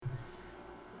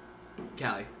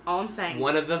Callie. All I'm saying.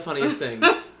 One of the funniest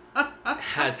things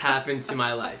has happened to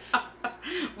my life.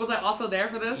 Was I also there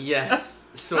for this? Yes,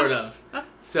 sort of.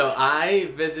 So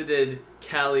I visited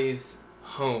Callie's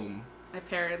home. My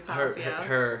parents' house,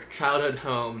 her childhood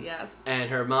home. Yes. And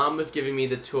her mom was giving me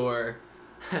the tour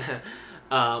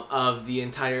of the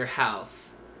entire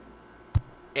house.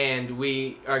 And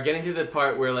we are getting to the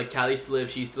part where, like, Callie used to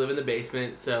live. She used to live in the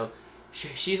basement, so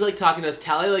she's, like, talking to us.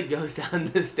 Callie, like, goes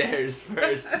down the stairs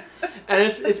first. And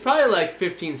it's probably, like,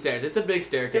 15 stairs. It's a big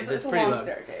staircase. It's pretty a long low.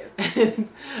 staircase. And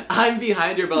I'm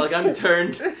behind her, but, like, I'm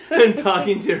turned and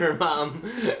talking to her mom.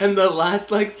 And the last,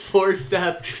 like, 4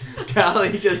 steps,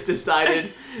 Callie just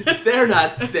decided they're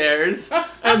not stairs,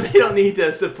 and they don't need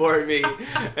to support me.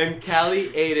 And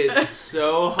Callie ate it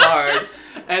so hard,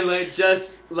 and, like,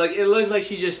 just, like, it looked like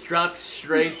she just dropped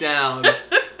straight down.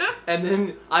 And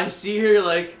then I see her,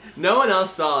 like, no one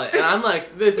else saw it, and I'm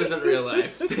like, this isn't real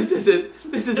life. This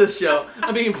is a show.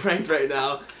 I'm being pranked right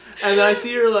now. And then I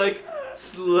see her, like,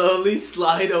 slowly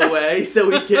slide away so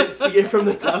we can't see her from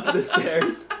the top of the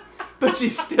stairs. But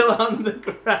she's still on the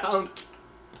ground.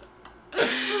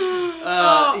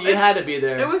 You had to be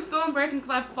there. It was so embarrassing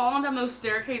because I've fallen down those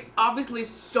staircases obviously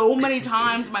so many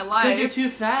times in my life. Because you're too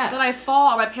fast. That I fall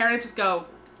and my parents just go,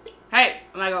 hey.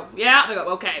 And I go, yeah. They go,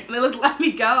 okay. And they just let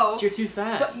me go. You're too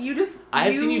fast. But I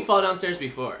have seen you fall downstairs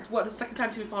before. What, the second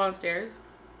time you fall downstairs?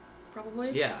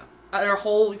 Probably? Yeah. Our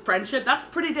whole friendship? That's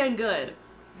pretty dang good.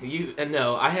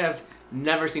 No, I have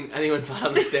never seen anyone fall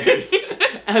down the stairs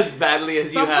as badly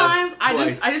as Sometimes you have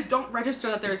twice. I just don't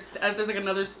register that there's like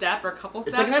another step or a couple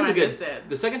steps. The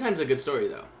second time's a good story,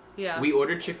 though. Yeah. We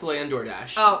ordered Chick-fil-A on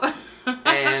DoorDash. Oh.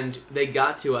 And they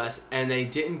got to us, and they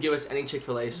didn't give us any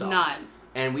Chick-fil-A sauce. None.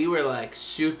 And we were, like,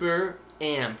 super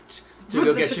amped to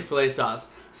go get Chick-fil-A sauce.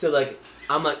 So, like,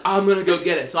 I'm like, I'm gonna go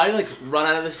get it. So I, like, run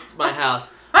out of my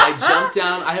house. I jump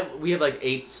down. We have, like,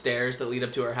 8 stairs that lead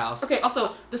up to our house. Okay,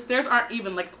 also, the stairs aren't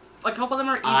even. Like, a couple of them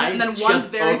are even, and then one's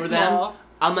very small. Them.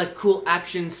 I'm like, cool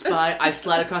action spy. I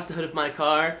slide across the hood of my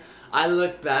car. I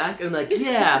look back and I'm like,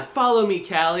 yeah, follow me,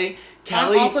 Callie.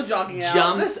 Callie I'm also jogging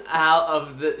out.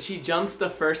 She jumps the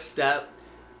first step,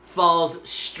 falls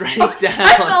straight down.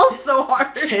 I fell so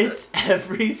hard. Hits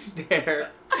every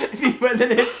stair. But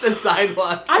then hits the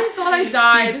sidewalk. I thought I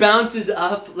died. She bounces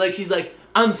up, like, she's like,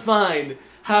 I'm fine.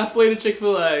 Halfway to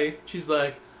Chick-fil-A, she's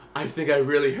like, I think I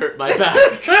really hurt my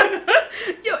back.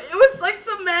 Yo, it was like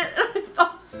cement, and I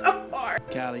fell so hard.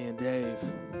 Callie and Dave,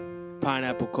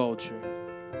 pineapple culture.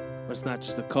 It's not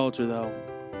just a culture, though.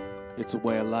 It's a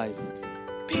way of life.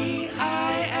 Pineapple,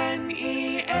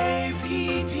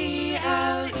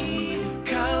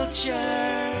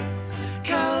 culture.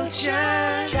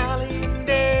 Callie and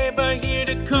Dave are here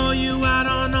to call you out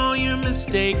on all your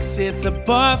mistakes. It's a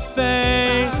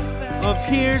buffet of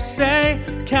hearsay.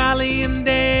 Callie and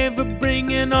Dave are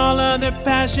bringing all of their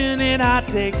passionate hot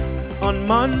takes on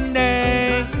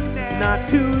Monday, not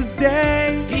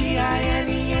Tuesday.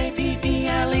 Pineapple,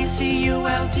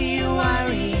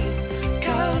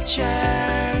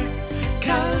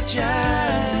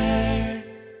 culture.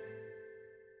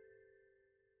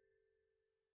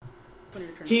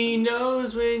 He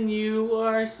knows when you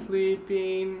are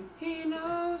sleeping. He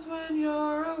knows when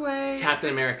you're awake. Captain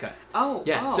America. Oh,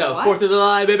 yeah. Oh, so what? 4th of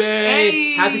July, baby.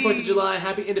 Hey. Happy 4th of July.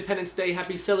 Happy Independence Day.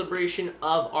 Happy celebration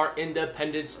of our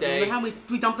Independence Day. Remember how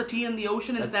we dumped the tea in the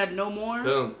ocean and said no more?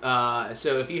 Boom.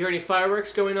 So if you hear any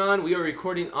fireworks going on, we are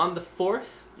recording on the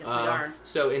 4th. Yes, we are.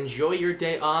 So enjoy your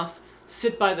day off.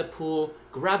 Sit by the pool.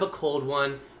 Grab a cold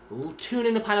one. Tune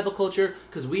into Pineapple Culture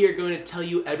because we are going to tell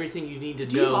you everything you need to know.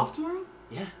 Do you have off tomorrow?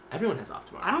 Yeah, everyone has off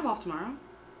tomorrow. I don't have off tomorrow.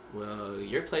 Well,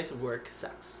 your place of work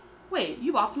sucks. Wait,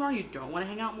 you have off tomorrow? You don't want to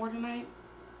hang out more tonight?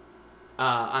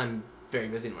 I'm very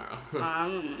busy tomorrow.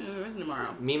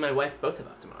 Tomorrow. Me and my wife both have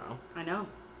off tomorrow. I know.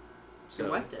 So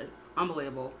Your wife did.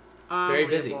 Unbelievable. Very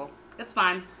busy. It's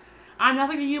fine. I'm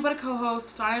nothing to you but a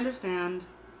co-host. I understand.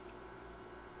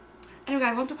 Anyway,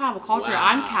 guys, welcome to Pineapple Culture. Wow.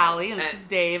 I'm Callie, and this is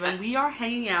Dave, and we are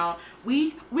hanging out.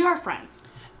 We are friends.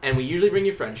 And we usually bring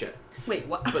you friendship. Wait,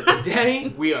 what? But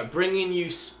today, we are bringing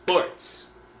you sports.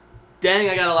 Dang,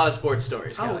 I got a lot of sports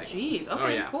stories, Oh, Callie. jeez.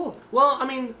 Okay, cool. Well, I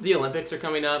mean, the Olympics are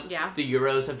coming up. Yeah. The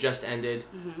Euros have just ended.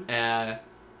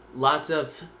 Mm-hmm. Lots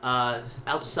of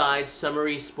outside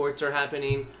summery sports are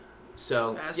happening.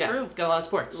 So, That's yeah, true. got a lot of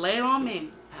sports. Lay it on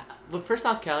me. Well, first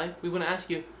off, Callie, we want to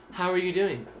ask you, how are you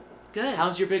doing? Good.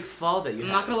 How's your big fall that you I'm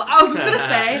had? not gonna lie. I was just gonna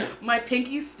say my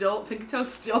pinky toe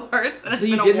still hurts, and So it's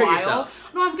you been did a hurt while.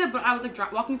 yourself. No, I'm good. But I was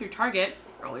like walking through Target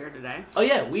earlier today. Oh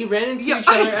yeah, we ran into Yeah. each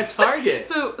other at Target.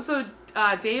 So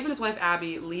Dave and his wife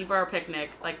Abby leave our picnic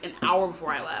like an hour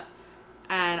before I left,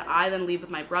 And I then leave with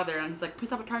my brother, and he's like, "Please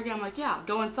stop at Target." I'm like, "Yeah."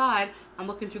 Go inside. I'm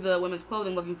looking through the women's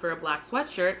clothing, looking for a black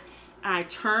sweatshirt. And I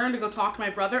turn to go talk to my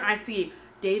brother, and I see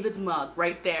David's mug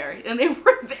right there, and they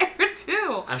were there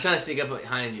too. I'm trying to sneak up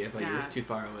behind you, but Yeah. you're too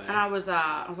far away. And I was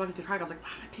walking through Target. I was like, "Wow,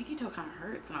 my pinky toe kind of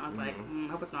hurts," and I was like,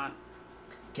 "Hope it's not."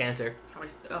 Cancer.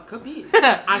 Could be.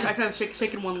 I could have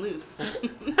shaken one loose.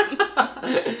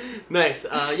 Nice.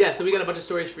 Yeah, so we got a bunch of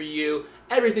stories for you.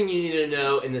 Everything you need to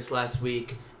know in this last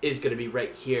week is going to be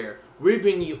right here. We're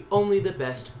bringing you only the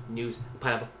best news in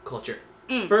pineapple culture.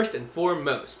 First and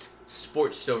foremost,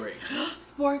 sports story.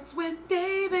 Sports with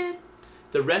David.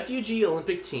 The Refugee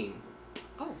Olympic team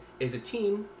Oh. is a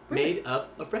team Really? made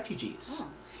up of refugees.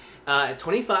 Oh.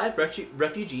 25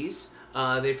 refugees.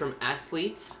 They're from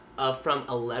athletes from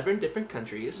 11 different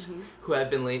countries who have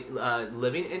been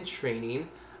living and training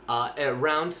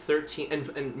around 13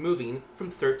 and moving from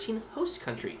 13 host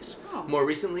countries. Oh. More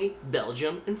recently,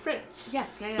 Belgium and France.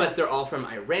 Yes, yeah. But they're all from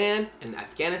Iran and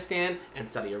Afghanistan and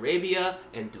Saudi Arabia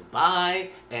and Dubai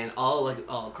and all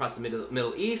across the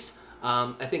Middle East.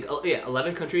 I think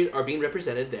 11 countries are being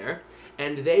represented there,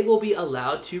 and they will be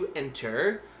allowed to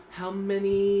enter. How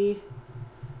many?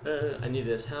 I knew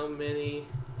this. How many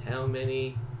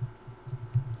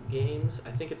games?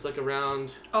 I think it's like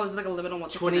around Oh, is it like a limit on what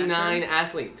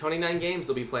 29 29 games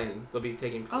they'll be playing. They'll be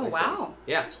taking place. Oh, wow.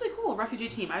 Yeah. That's really cool. Refugee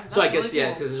team. That's So I guess really yeah,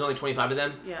 cool. because there's only 25 of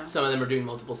them. Yeah. Some of them are doing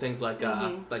multiple things like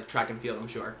track and field. I'm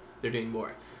sure they're doing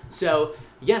more. So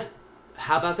yeah,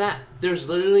 how about that? There's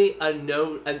literally a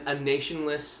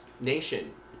nationless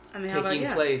nation And they have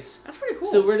taking place. That's pretty cool.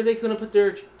 So where are they going to put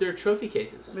their trophy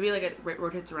cases? Maybe like it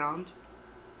rotates around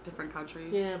different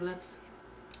countries. Yeah, but that's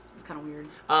It's kind of weird.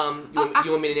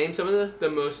 you want me to name some of the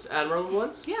most admirable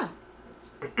ones? Yeah.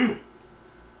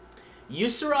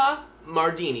 Yusra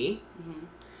Mardini,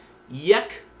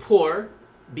 Yekpour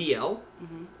Biel,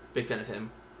 big fan of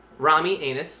him. Rami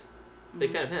Anis,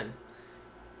 big fan of him.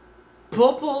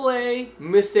 Popole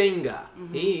Musenga,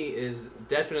 he is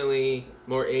definitely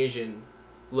more Asian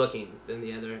looking than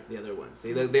the other ones.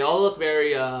 They all look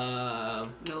very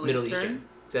Middle Eastern,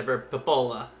 except for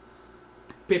Popole.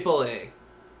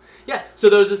 Yeah, so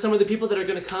those are some of the people that are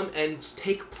going to come and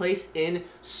take place in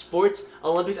sports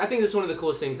Olympics. I think this is one of the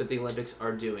coolest things that the Olympics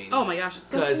are doing. Oh my gosh, it's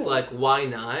so cool. Because, like, why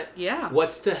not? Yeah.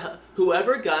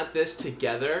 Whoever got this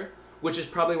together, which is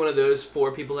probably one of those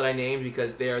 4 people that I named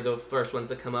because they are the first ones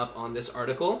that come up on this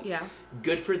article. Yeah.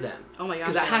 Good for them. Oh my gosh.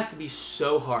 Because that has to be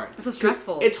so hard. It's so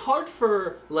stressful. It's hard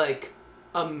for, like,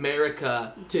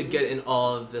 America to get in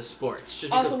all of the sports.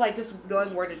 Just Also, like, just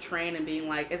knowing where to train and being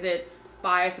like, is it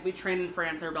biased if we train in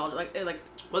France or Belgium? Like.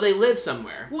 Well, they live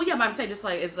somewhere. Well, yeah, but I'm saying just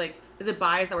like, is it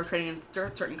biased that we're training in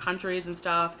certain countries and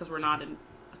stuff because we're not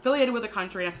affiliated with a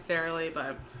country necessarily,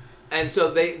 but. And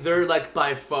so they're like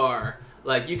by far,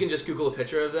 like you can just Google a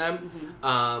picture of them.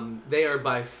 They are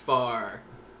by far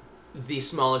the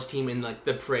smallest team in like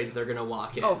the parade that they're gonna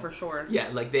walk in. Oh, for sure. Yeah,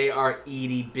 like they are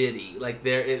itty bitty. Like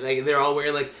they're all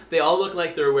wearing they all look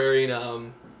like they're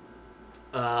wearing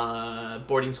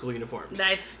boarding school uniforms.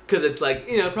 Nice. Because it's like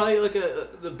probably like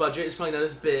the budget is probably not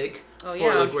as big Oh, for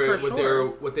yeah, like for sure.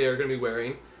 what they are gonna be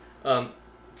wearing.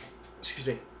 Excuse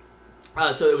me.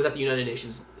 So it was at the United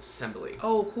Nations Assembly.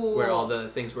 Oh, cool. Where all the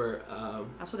things were.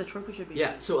 That's where the trophy should be.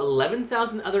 Yeah, so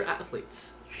 11,000 other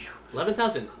athletes.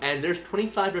 11,000. And there's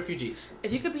 25 refugees.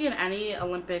 If you could be in any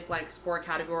Olympic, like, sport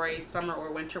category, summer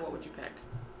or winter, what would you pick?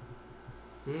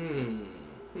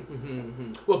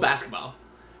 Well, basketball.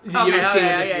 The Okay, U.S. team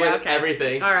would just win okay.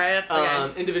 everything. All right, that's fair.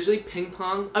 Individually, ping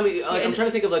pong. I mean, I'm trying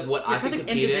to think of, like, what I could compete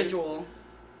individual. in.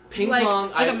 Ping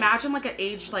pong. Like imagine, like, at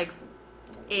age, like,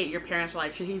 8, your parents were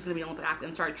like, he's going to be an Olympic athlete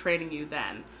and started training you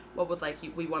then. What would, like,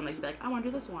 we won, like, you'd be like, I want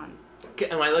to do this one.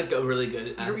 Am I, like, really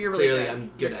good at it? You're really Clearly, good.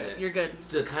 I'm good at it. You're good.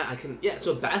 So,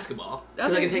 so basketball.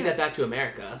 Because Okay, I can take yeah. that back to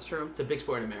America. That's true. It's a big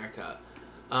sport in America.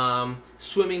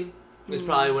 Swimming is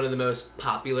probably one of the most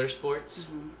popular sports,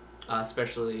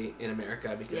 especially in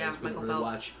America, because Yeah, Michael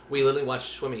Phelps. we literally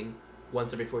watch swimming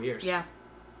once every 4 years. Yeah.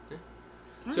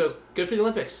 Nice. So, good for the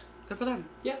Olympics. Good for them.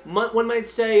 Yeah, one might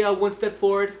say one step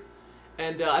forward,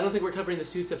 and I don't think we're covering the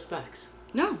 2 steps back.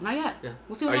 No, not yet. Yeah.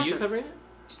 We'll see what Are happens. you covering it?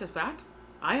 2 steps back?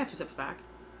 I have 2 steps back.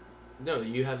 No,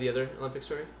 you have the other Olympic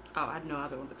story? Oh, I had no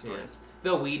other Olympic stories.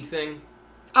 The weed thing.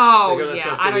 Oh, The girl that yeah.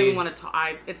 smoked I the don't even weed. want to talk.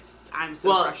 I'm so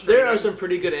Well, frustrated. there are some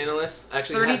pretty good analysts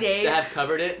actually 30 days. that have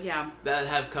covered it. Yeah. That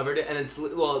have covered it, and it's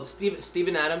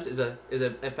Steven Adams is a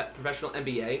professional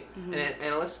NBA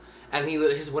analyst, and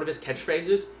one of his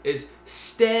catchphrases is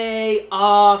 "Stay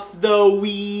off the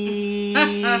weed,"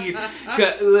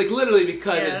 like literally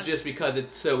because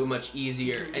it's so much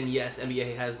easier. And yes,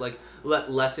 NBA has like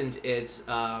lessened its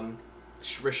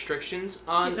restrictions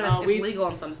on Because weed. it's legal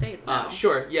in some states now.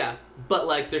 Sure, yeah, but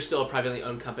like they're still a privately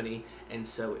owned company, and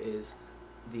so is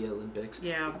the Olympics.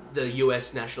 Yeah. The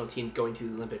U.S. national team going to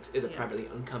the Olympics is a Yeah. privately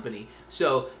owned company.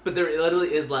 So, but there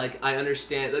literally is like, I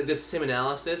understand, like this same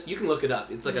analysis, you can look it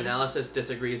up. It's like analysis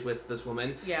disagrees with this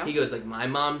woman. Yeah. He goes like, my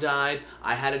mom died,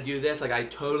 I had to do this, like I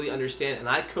totally understand, and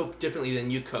I cope differently than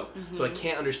you cope. So I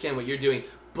can't understand what you're doing,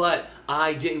 but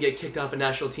I didn't get kicked off a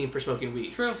national team for smoking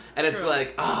weed. True. And it's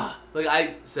like,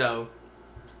 it's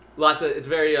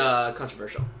very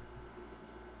controversial.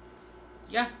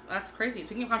 Yeah, that's crazy.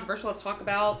 Speaking of controversial, let's talk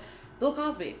about Bill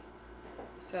Cosby.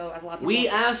 So, as a lot of people... We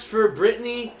asked for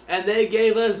Britney, and they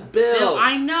gave us Bill.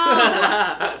 I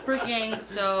know! Freaking...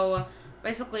 So,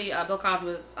 basically, Bill Cosby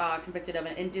was convicted of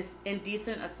an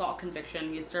indecent assault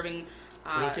conviction. He was serving...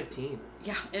 2015.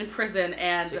 Yeah, in prison.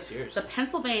 And 6 years. The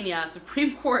Pennsylvania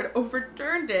Supreme Court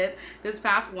overturned it this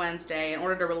past Wednesday and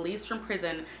ordered a release from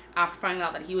prison after finding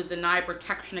out that he was denied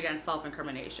protection against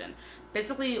self-incrimination.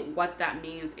 Basically, what that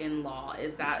means in law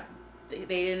is that they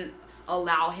didn't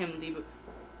allow him the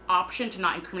option to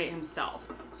not incriminate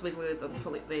himself. So basically,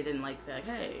 they didn't say, like,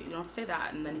 hey, you don't have to say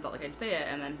that. And then he felt like I'd say it,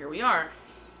 and then here we are.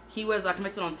 He was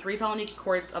convicted on 3 felony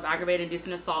counts of aggravated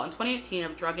indecent assault in 2018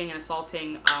 of drugging and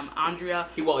assaulting Andrea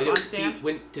He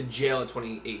went to jail in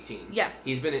 2018. Yes.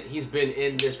 He's been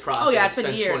in this process it's been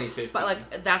since years. 2015.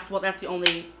 But that's the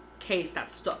only case that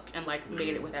stuck and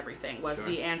made it with everything was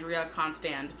the Andrea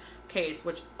Constand case,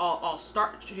 which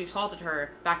she assaulted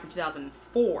her back in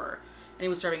 2004, and he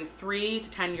was serving 3 to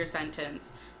 10 year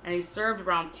sentence, and he served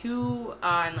around 2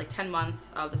 and 10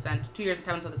 months of the 2 years and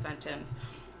 10 months of the sentence.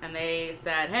 And they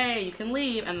said, hey, you can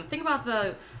leave. And the thing about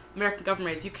the American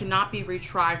government is you cannot be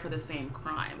retried for the same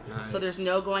crime. Nice. So there's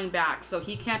no going back. So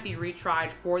he can't be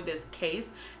retried for this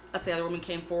case. Let's say other woman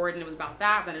came forward and it was about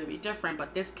that, then it would be different.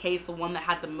 But this case, the one that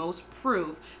had the most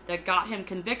proof that got him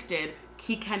convicted,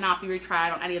 he cannot be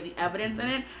retried on any of the evidence in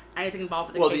it, anything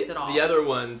involved with the case at all. The other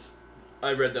ones,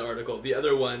 I read the article. The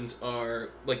other ones are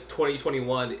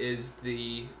 2021 is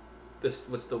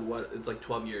what's the what? It's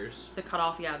 12 years. The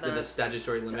cutoff, yeah. The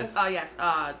statutory limits. Yes.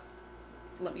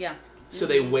 Yeah. So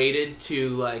they waited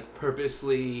to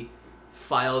purposely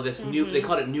file this new. They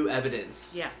called it new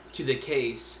evidence. Yes. To the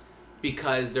case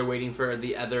because they're waiting for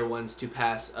the other ones to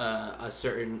pass a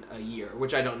certain year,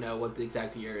 which I don't know what the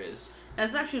exact year is. And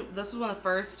this was one of the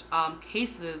first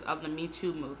cases of the Me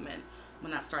Too movement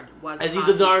when that started. Was Aziz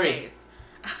Cosby's Ansari case.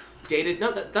 dated?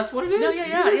 No, that's what it is. No,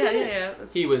 yeah.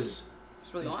 He was.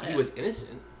 Really on he it. was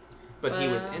innocent, but he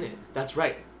was in it. That's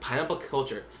right. Pineapple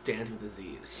culture stands with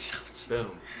Aziz.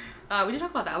 Boom. We did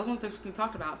talk about that. That was one of the things we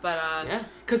talked about. But yeah,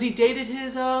 because he dated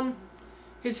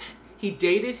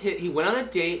he went on a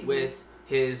date with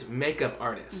his makeup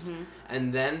artist,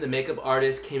 and then the makeup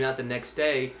artist came out the next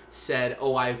day, said,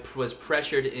 "Oh, I was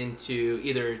pressured into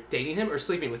either dating him or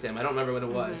sleeping with him. I don't remember what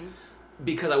it was,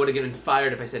 because I would have gotten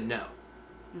fired if I said no."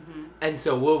 And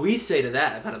so, what we say to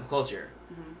that, pineapple culture.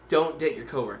 Don't date your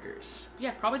coworkers.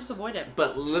 Yeah, probably just avoid it.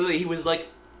 But literally, he was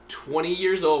 20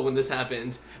 years old when this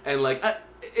happened, and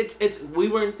it's we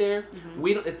weren't there.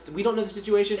 We don't know the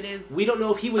situation. It is. We don't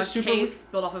know if he was a super. case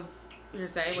built off of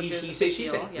hearsay, which is he a say big she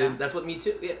deal. say. Yeah. That's what Me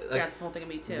Too. Yeah, That's the whole thing of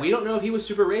Me Too. We don't know if he was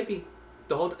super rapey.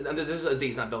 And this is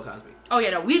Aziz, not Bill Cosby. Oh yeah,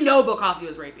 no, we know Bill Cosby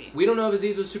was rapey. We don't know if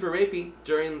Aziz was super rapey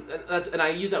during. And I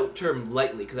use that term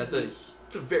lightly because that's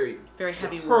a very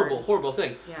heavy horrible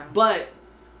thing. Yeah. But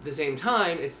at the same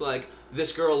time, it's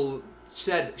this girl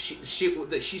said she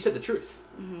said the truth.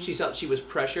 She felt she was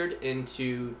pressured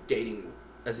into dating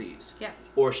Aziz.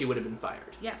 Yes. Or she would have been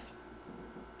fired. Yes.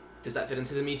 Does that fit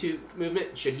into the Me Too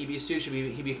movement? Should he be sued? Should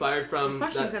he be fired from?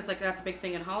 It's a question because that's a big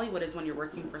thing in Hollywood is when you're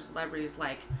working for celebrities.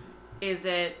 Is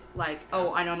it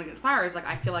oh, I know I'm gonna get fired? It's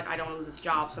I feel like I don't lose this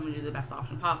job, so I'm gonna do the best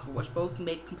option possible, which both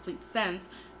make complete sense.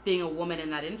 Being a woman in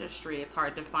that industry, it's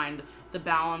hard to find the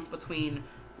balance between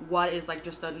what is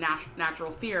just a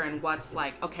natural fear and what's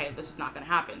okay, this is not going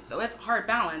to happen. So it's a hard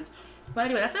balance. But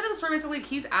anyway, that's the end of the story. Basically,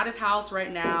 he's at his house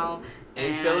right now.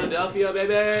 In Philadelphia,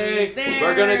 baby! He's there.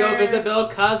 We're going to go visit Bill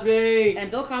Cosby!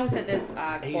 And Bill Cosby said this,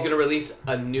 he's going to release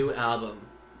a new album.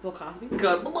 Bill Cosby?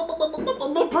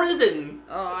 Called Prison!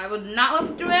 Oh, I would not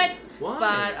listen to it. Why?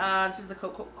 But this is the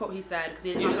quote he said. Because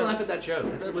he didn't laugh at that joke.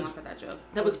 laugh at that joke.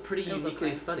 That was pretty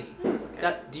uniquely funny. It was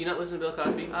okay. Do you not listen to Bill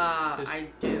Cosby? I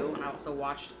do, and I also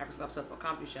watched every single episode of the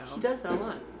Bill Cosby Show. He does that a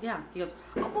lot. Yeah, he goes,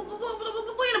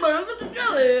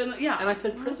 yeah. And I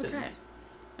said prison. It was okay.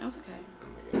 It was okay.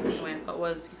 Oh my gosh. Anyway, the quote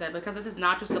was, he said, because this is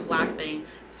not just a black thing,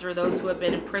 it's for those who have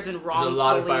been in prison wrongfully. There's a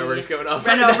lot of fireworks going off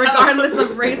right now. Regardless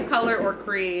of race, color, or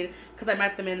creed. Because I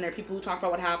met them in there, people who talk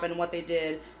about what happened and what they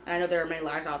did. And I know there are many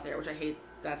lies out there, which I hate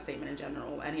that statement in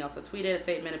general. And he also tweeted a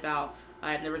statement about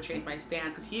I've never changed my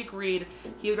stance, because he agreed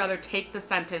he would rather take the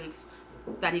sentence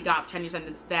that he got, 10-year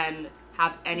sentence, than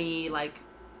have any like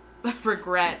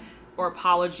regret or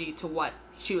apology to what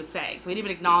she was saying. So he didn't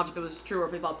even acknowledge if it was true or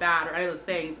if he felt bad or any of those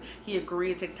things. He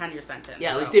agreed to take a 10-year sentence.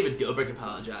 Yeah, at least David Dobrik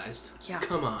apologized. Yeah.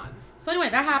 Come on. So anyway,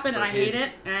 that happened, and For I hate his-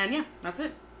 it. And yeah, that's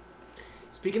it.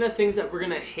 Speaking of things that we're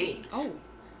gonna hate, Oh.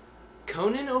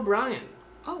 Conan O'Brien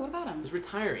Oh, what about him? is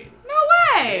retiring. No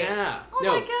way! Yeah. Oh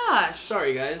No, my gosh.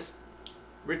 sorry guys.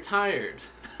 Retired.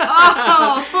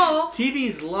 Oh.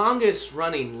 TV's longest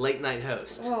running late night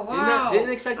host. Oh, wow.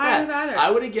 Didn't expect I that. didn't either. I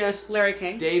would have guessed Larry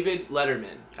King. David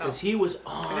Letterman, because Oh. he was guess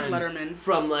on Letterman.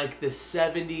 from like the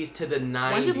 70s to the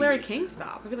 90s. When did Larry King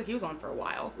stop? I feel like he was on for a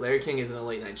while. Larry King isn't a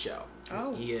late night show.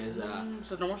 Oh. He is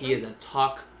So normal show? he is a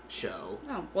talk show.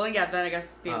 Oh, well, yeah, then I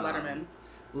guess David Um, Letterman.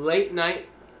 Late night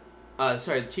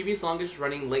TV's longest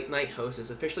running late night host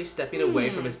is officially stepping away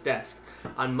from his desk.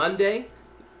 On Monday,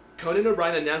 Conan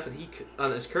O'Brien announced that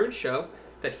on his current show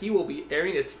that he will be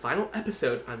airing its final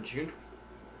episode on June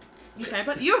Okay,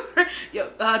 but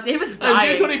David's On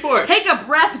dying. June 24th. Take a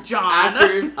breath, John.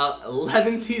 After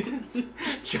 11 seasons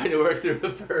trying to work through a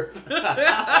burp.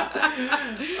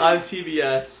 On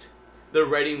TBS, the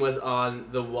writing was on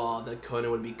the wall that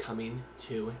Conan would be coming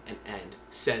to an end,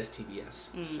 says TBS.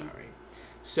 Sorry.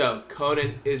 So,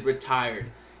 Conan is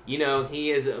retired. You know, he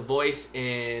is a voice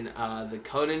in the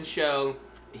Conan show.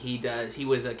 He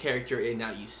was a character in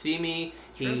Now You See Me.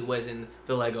 He True. was in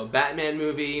the Lego Batman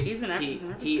movie. He's been he,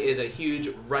 everything. he is a huge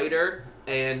writer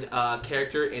and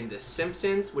character in The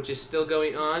Simpsons, which is still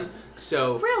going on.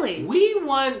 So Really? we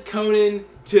want Conan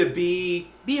to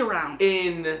be Be around.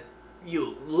 in.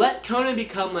 You let Conan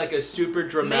become like a super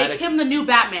dramatic. Make him the new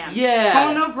Batman. Yeah.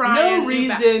 Conan O'Brien. No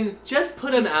reason. Just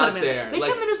put him Just out put him in there. Make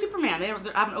Like, him the new Superman. They have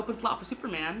an open slot for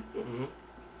Superman. mhm.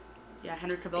 Yeah,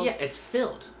 Henry Cavill's. Yeah, it's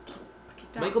filled.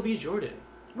 kicked out. Michael B. Jordan.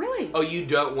 Really? Oh, you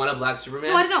don't want a black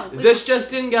Superman? No, I don't. Wait, This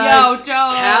just in, guys. Yo,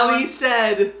 don't. Callie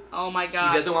said Oh my she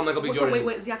god. doesn't want Michael B. So Jordan.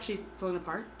 wait, is he actually filling the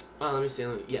part? Oh, let me see.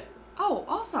 Yeah. Oh,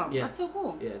 awesome. Yeah. That's so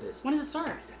cool. Yeah, it is. When does it start?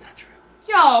 That's not true.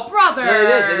 Yo, brother. No, it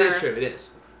is. It is true. It is.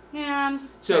 Man.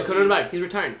 So, Conan O'Brien, he's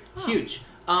retiring. Oh. Huge.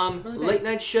 Really big. Late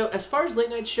night show. As far as late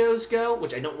night shows go,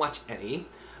 which I don't watch any.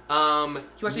 Do you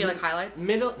watch any like highlights?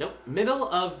 Middle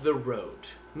of the road.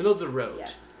 Middle of the road.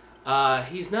 Yes.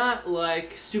 He's not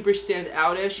like super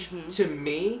stand-out-ish to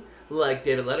me, like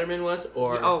David Letterman was,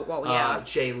 or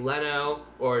Jay Leno,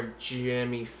 or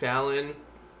Jimmy Fallon.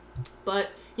 But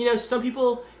you know, some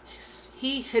people,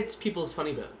 he hits people's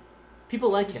funny bone. People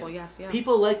like him. Yes, yeah.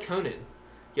 People like Conan.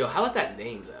 Yo, how about that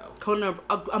name though? Conan,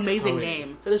 amazing Conan.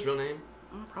 name. Is that his real name?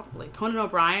 Oh, probably. Conan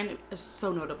O'Brien is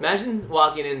so notable. Imagine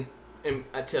walking in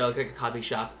to like a coffee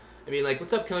shop and being like,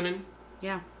 "What's up, Conan?"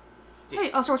 Yeah. Hey,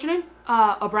 so what's your name?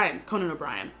 O'Brien. Conan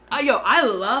O'Brien. Yo, I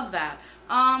love that.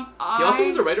 He also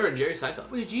was a writer on Jerry Seinfeld.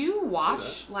 Did you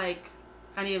watch like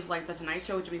any of like the Tonight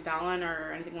Show with Jimmy Fallon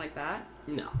or anything like that?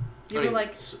 No. You I ever mean,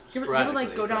 like you ever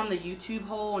like go sporadically, down the YouTube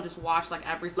hole and just watch like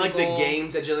every like single the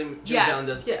games that Jimmy Yes. Fallon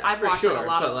does. Yeah, I've for watched, sure. like, a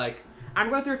lot but of- like, I'm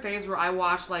going through a phase where I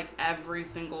watch like every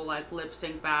single like lip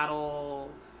sync battle,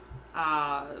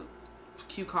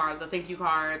 cue card, the thank you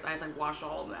cards. I just like watched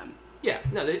all of them. yeah,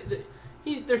 no,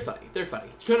 they're funny. They're funny.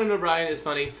 Conan O'Brien is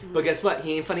funny, but guess what?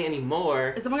 He ain't funny anymore.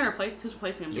 Is someone gonna replace? Who's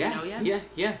replacing him? Do we know yet?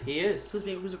 Yeah, he is. Who's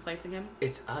replacing him?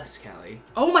 It's us, Callie.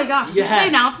 Oh my gosh! Is this the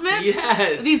announcement?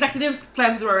 Yes. The executives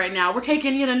plan through it right now. We're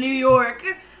taking you to New York.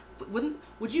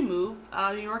 Would you move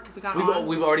New York if we got on?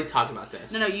 We've already talked about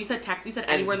this. No, you said Texas. You said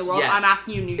And anywhere in the it's world. yes. I'm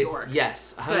asking you New It's York.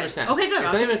 yes, 100%. Okay, good. It's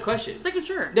Okay. not even a question. Just making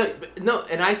sure. No,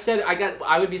 and I said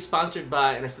I would be sponsored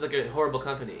by, and I said like a horrible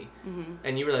company,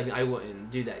 and you were like, I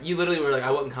wouldn't do that. You literally were like, I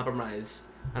wouldn't compromise,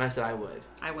 and I said I would.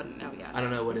 I wouldn't know yet. I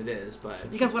don't know what it is, but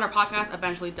Because when our podcast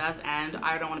eventually does end,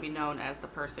 I don't want to be known as the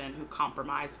person who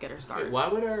compromised to get her started. wait, why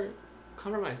would our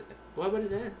compromise? Why would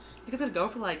it end? Because it'd go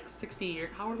for like 60 years.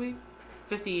 How old are we?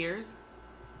 50 years.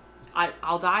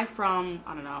 I'll die from,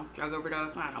 I don't know, drug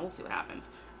overdose. I don't know. We'll see what happens.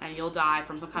 And you'll die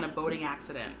from some kind of boating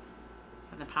accident.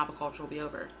 And then pop culture will be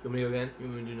over. You want me to go again? You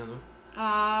want me to do another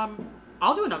one?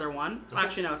 I'll do another one. Okay.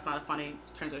 Actually, no, it's not a funny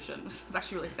transition. It's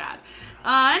actually really sad.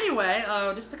 Anyway,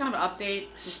 just a kind of an update.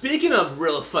 Speaking of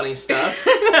real funny stuff,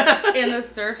 In the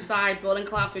Surfside building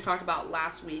collapse we talked about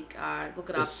last week. Look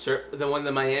it up. the one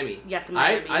in Miami. Yes, in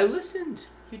Miami. I listened.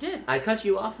 You did. I cut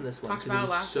you off in this one Talked because it about was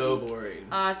it last so week.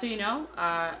 boring. So you know,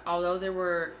 although there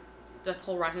were the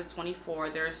total rises 24,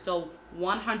 there are still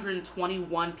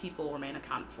 121 people remain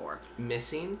accounted for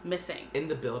Missing missing. in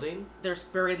the building, They're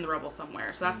buried in the rubble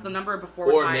somewhere. So that's the number before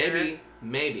was or higher.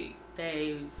 maybe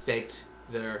They faked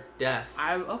their death.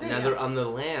 Okay. And now they're on the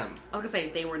lam. I was gonna say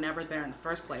they were never there in the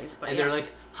first place, but and they're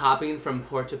like hopping from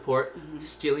port to port,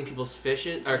 stealing people's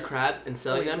fishes or crabs and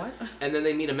selling them. What? And then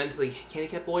they meet a mentally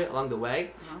handicapped boy along the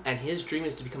way, and his dream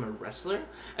is to become a wrestler.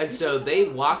 And so they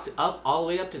walked up all the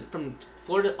way up to from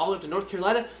Florida all the way up to North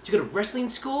Carolina to go to wrestling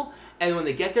school. And when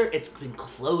they get there, it's been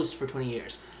closed for 20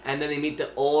 years. And then they meet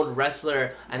the old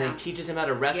wrestler, and then he teaches him how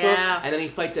to wrestle, and then he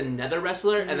fights another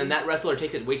wrestler, and then that wrestler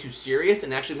takes it way too serious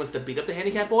and actually wants to beat up the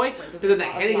handicapped boy. So then the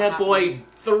handicapped boy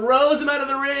throws him out of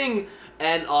the ring,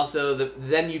 and also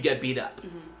then you get beat up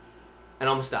and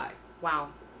almost die. Wow.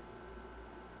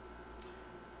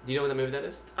 Do you know what that movie that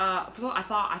is? First of all, I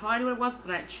thought I knew what it was, but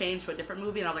then it changed to a different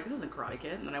movie, and I was like, this isn't Karate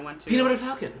Kid. And then I went to Peanut Butter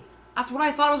Falcon. That's what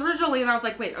I thought it was originally, and I was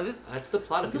like, wait, That's the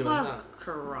plot of Peanut Butter Falcon.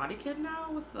 Karate Kid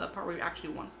now with the part where you actually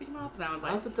want to beat him up, and I was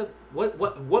like, How's it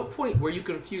what point were you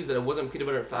confused that it wasn't Peanut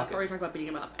Butter Falcon? Part where you talking about beating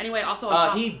him up. Anyway, also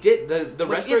he did the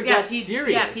wrestler got serious.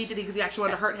 Yes, he did because he actually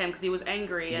wanted to hurt him because he was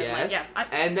angry and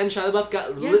and then Shia LaBeouf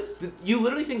got. You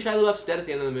literally think Shia LaBeouf's dead at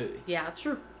the end of the movie. Yeah, that's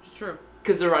true. It's true.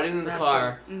 Because they're riding in the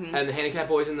car, and the handicapped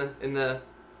boys in the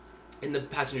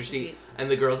passenger seat,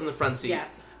 and the girls in the front seat.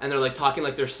 Yes. And they're like talking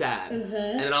like they're sad, and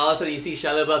then all of a sudden you see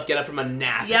Shia LaBeouf get up from a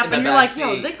nap. Yep, and you're like,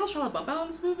 yo, did they kill Shia LaBeouf out in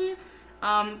this movie?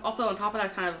 Also, on top of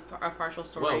that, kind of a partial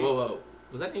story. Whoa.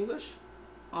 Was that English?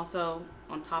 Also,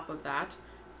 on top of that,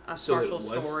 So partial it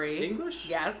was story. English?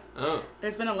 Yes. Oh.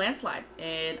 There's been a landslide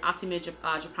in Atime,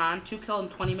 Japan. 2 killed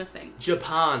and 20 missing.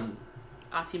 Japan.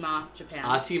 Atima, Japan.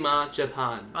 Atima,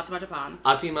 Japan. Atima, Japan.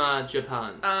 Atima,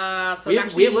 Japan. So we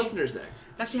it's have listeners there.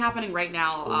 It's actually happening right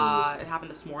now. It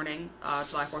happened this morning,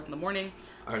 July 4th in the morning.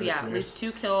 Our so listeners. At least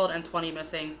 2 killed and 20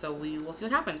 missing. So we will see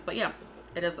what happens. But yeah,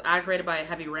 it is aggravated by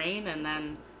heavy rain and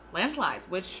then landslides,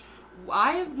 which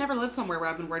I've never lived somewhere where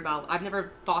I've been worried about. I've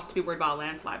never thought to be worried about a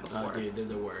landslide before. Oh, dude, they're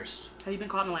the worst. Have you been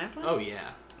caught in a landslide? Oh, yeah.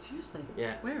 Seriously?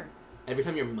 Yeah. Where? Every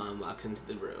time your mom walks into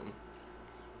the room.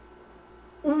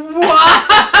 What?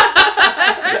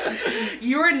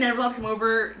 You are never allowed to come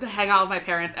over to hang out with my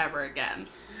parents ever again.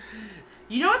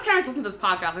 You know my parents listen to this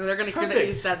podcast, and they're going to hear that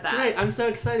you said that. Great, I'm so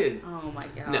excited. Oh my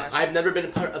gosh. No, I've never been a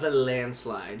part of a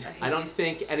landslide. I don't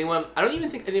even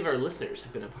think any of our listeners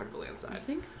have been a part of a landslide. You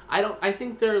think? I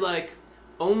think they're like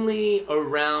only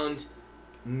around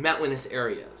mountainous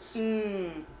areas.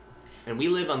 And we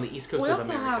live on the east coast of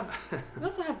America. We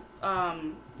also have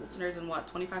listeners in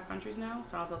 25 countries now?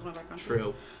 So out of those 25 countries.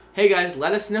 True. Hey guys,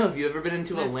 let us know if you've ever been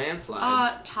into a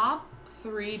landslide. Top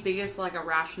 3 biggest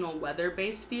irrational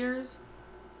weather-based fears.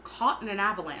 Caught in an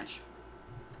avalanche.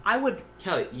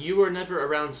 Kelly, you were never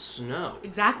around snow.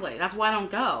 Exactly. That's why I don't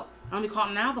go. I don't want to be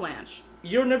caught in an avalanche.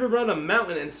 You're never around a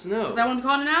mountain in snow. Because I want to be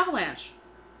caught in an avalanche.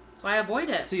 So I avoid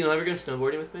it. So you'll never go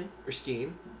snowboarding with me? Or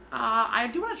skiing?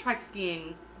 I do want to try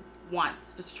skiing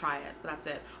once, just to try it, but that's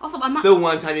it. Also, I'm not... The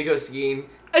one time you go skiing...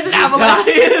 It's an avalanche!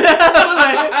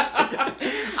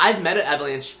 I've met an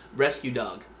avalanche rescue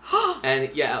dog. And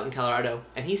yeah, out in Colorado.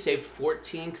 And he saved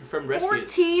 14 confirmed rescues.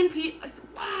 14 people?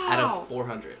 Wow. Out of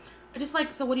 400.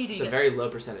 Just so what do you do? It's a very low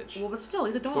percentage. Well, but still,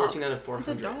 he's a dog. 14 out of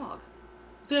 400. He's a dog.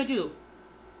 What's he gonna do?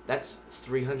 That's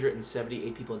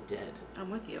 378 people dead.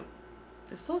 I'm with you.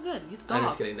 It's still good. He's a dog. I'm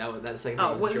just kidding. That second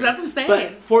time wasn't true. That's insane.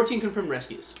 But 14 confirmed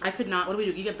rescues. I could not. What do we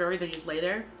do? You get buried, then you just lay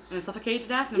there and then suffocate to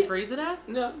death and then freeze to death?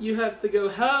 No, you have to go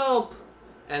help,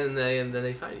 and then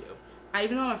they find you.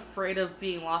 Even though I'm afraid of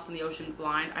being lost in the ocean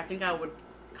blind, I think I would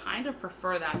kind of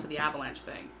prefer that to the avalanche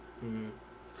thing. So I'm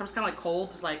just kind of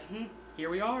cold, just here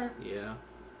we are. Yeah.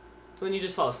 Then you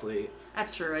just fall asleep.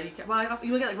 That's true. You get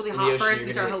really hot first and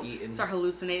you start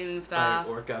hallucinating and stuff.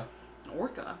 By an orca. An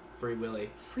orca? Free Willy.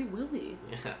 Free Willy?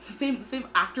 Yeah. The same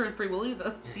actor in Free Willy?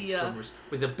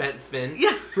 With the bent fin.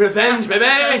 Yeah. Revenge,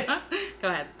 baby! Go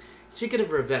ahead. Speaking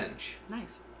of revenge.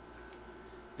 Nice.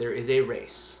 There is a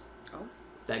race. Oh.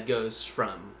 That goes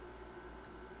from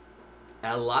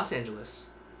Los Angeles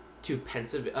to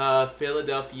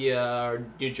Philadelphia or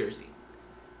New Jersey.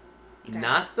 Okay.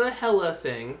 Not the hella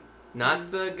thing,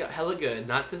 not the hella good,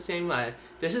 not the same line.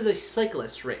 This is a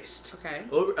cyclist race. Okay.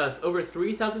 Over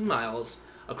 3,000 miles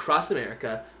across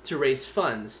America to raise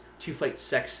funds to fight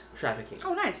sex trafficking.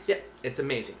 Oh, nice. Yeah, it's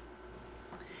amazing.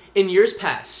 In years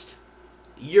past,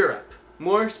 Europe,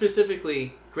 more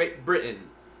specifically Great Britain,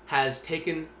 has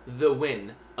taken the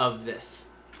win of this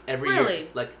every year,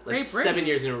 like 7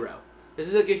 years in a row. This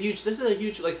is a huge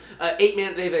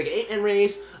 8-man. They have an 8-man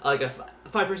race, like a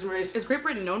 5-person race. Is Great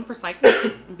Britain known for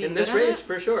cycling? In this race,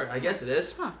 for sure. I guess it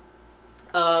is. Huh.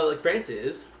 Like France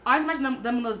is. I always imagine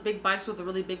them on those big bikes with a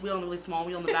really big wheel and a really small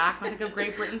wheel in the back. I think of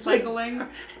Great Britain cycling. Like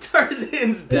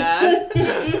Tarzan's dad.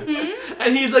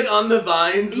 And he's like on the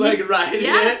vines, like riding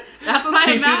Yes, it. that's what I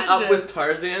keeping imagine. up with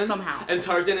Tarzan. Somehow. And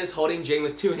Tarzan is holding Jane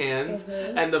with 2 hands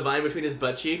and the vine between his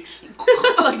butt cheeks.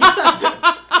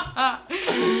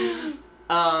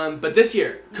 But this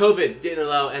year, COVID didn't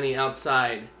allow any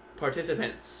outside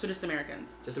participants. So just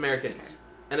Americans. Just Americans. Okay.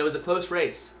 And it was a close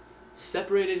race.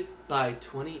 Separated by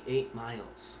 28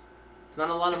 miles. It's not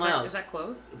a lot of miles. Is that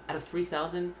close? Out of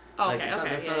 3,000? Oh, like, okay, it's not,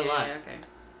 okay. that's Yeah, not a lot. yeah, okay.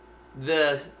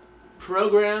 The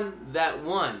program that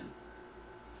won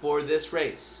for this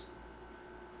race,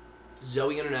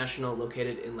 Zoe International,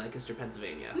 located in Lancaster,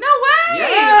 Pennsylvania. No way! Yeah!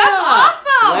 That's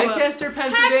awesome! Lancaster,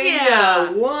 Pennsylvania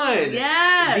yeah. won!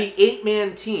 Yes! The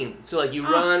 8-man team. So, like, you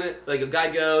run, like, a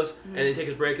guy goes, and then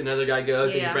takes a break, another guy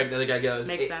goes, takes a break, another guy goes.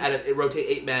 Makes sense. It rotate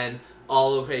 8 men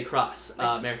all the way across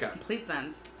America. Complete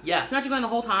sense. Yeah. Can you imagine going the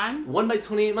whole time? Won by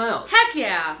 28 miles. Heck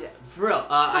yeah! Yeah, for real.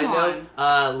 I know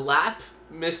Lap,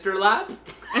 Mr. Lap,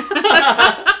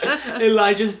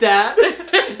 Elijah's dad,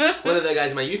 one of the guys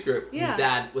in my youth group. Yeah. His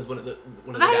dad was one of the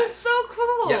guys. That is so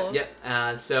cool.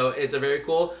 Yep. So it's a very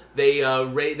cool. They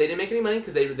didn't make any money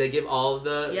because they give all of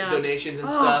the donations and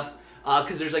stuff.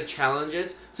 Because there's like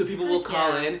challenges, so people will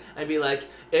call in and be like,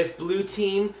 if blue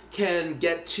team can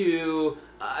get to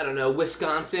I don't know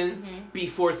Wisconsin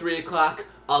before 3:00,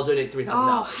 I'll donate $3,000.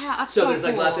 Oh, yeah, that's so there's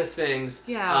like cool. lots of things.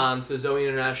 Yeah. So Zoe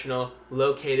International,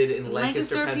 located in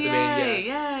Lancaster,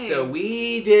 Pennsylvania. Yay. So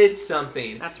we did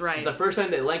something. That's right. It's the first time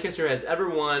that Lancaster has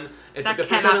ever won. It's That like the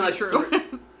first time in cannot like be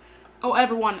true. Oh,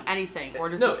 ever won anything or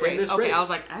just No, this race? in this Okay, race. I was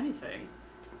like anything.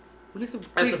 We need some.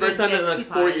 That's pretty the first good time in like P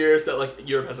 4 pies. years that like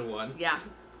Europe hasn't won. Yeah.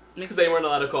 Because they weren't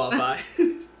allowed to qualify.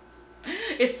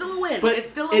 It's still a win. But it's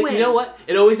still a win. You know what?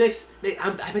 It always makes.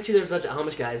 I bet you there's a bunch of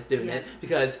Amish guys doing Yeah. it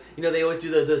because they always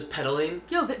do those pedaling.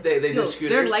 Yo, They do scooters.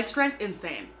 Their leg strength,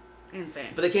 insane.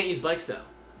 But they can't use bikes though.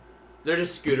 They're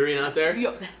just scootering out there.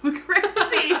 Yo, that would be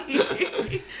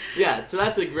crazy. Yeah, so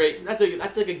that's a great. That's like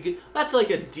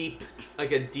a deep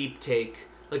take,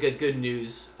 like a good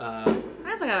news.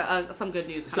 That's like some good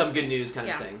news. Some good news kind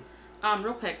of Yeah. thing.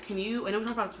 Real quick, I know we talked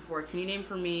about this before. Can you name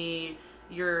for me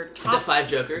your The top 5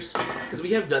 Jokers, because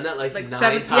we have done that like 9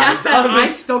 7 times. Yeah, on I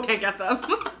this. still can't get them.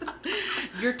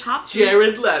 Your top 3.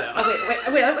 Jared Leto.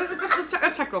 Okay, wait.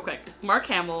 Let's check real quick. Mark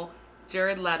Hamill,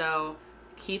 Jared Leto,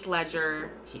 Heath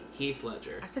Ledger. Heath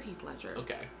Ledger. I said Heath Ledger.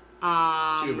 Okay.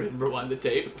 Should we rewind the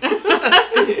tape? It's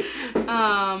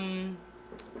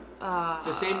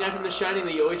the same guy from The Shining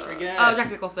that you always forget. Oh, Jack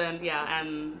Nicholson. Yeah,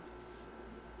 and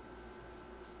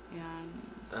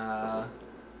I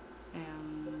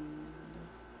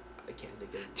can't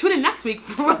think of. tune in next week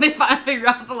for when they finally figure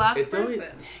out the last It's person.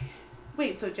 always.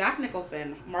 Wait, so Jack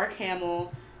Nicholson, Mark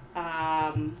Hamill,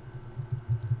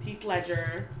 Heath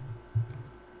Ledger.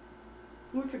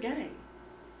 Who are we forgetting?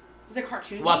 Is it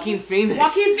cartoon? Joaquin Phoenix.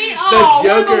 Joaquin Phoenix. Oh, The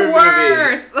Joker one of the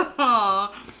worst.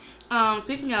 Aw.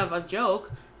 Speaking of a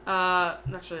joke,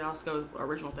 actually, I'll just go with the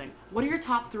original thing. What are your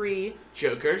top 3?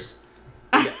 Jokers.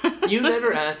 You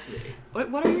never asked me.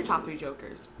 What are your top 3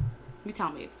 Jokers? You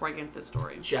tell me before I get into this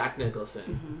story. Jack Nicholson.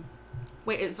 Mm-hmm.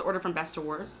 Wait, it's order from best to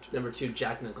worst? Number 2,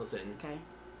 Jack Nicholson. Okay.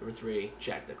 Number 3,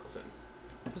 Jack Nicholson.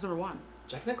 Who's number 1?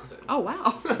 Jack Nicholson. Oh,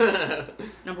 wow.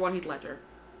 Number 1, Heath Ledger.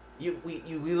 We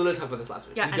literally talked about this last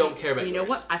week. Yeah, you don't care about you know yours.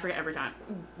 what? I forget every time.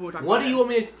 What do you want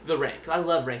me to rank? I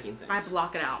love ranking things. I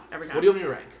block it out every time. What do you want me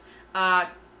to rank?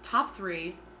 Top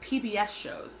 3 PBS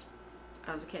shows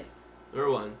as a kid. Number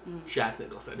 1, Jack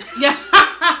Nicholson. Yeah.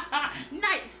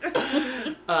 Nice.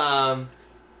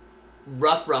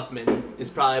 Rough Ruffman is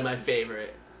probably my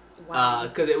favorite. Wow.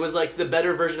 Because it was like the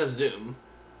better version of Zoom.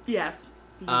 Yes.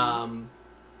 I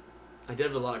did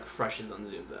have a lot of crushes on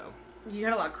Zoom though. You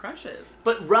had a lot of crushes.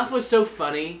 But Ruff was so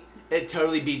funny, it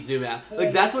totally beat Zoom out.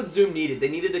 Like that's what Zoom needed. They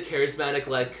needed a charismatic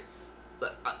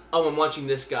I'm watching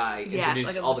this guy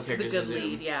introduce all the characters the in good Zoom.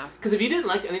 lead, yeah. Because if you didn't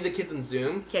like any of the kids in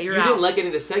Zoom, you're you out. didn't like any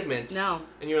of the segments. No.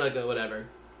 And you were like, oh, whatever.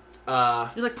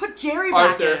 You're like, put Jerry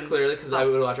back Arthur, in. clearly, because I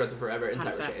would watch Arthur forever, and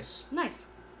 100%. Cyber Chase. Nice.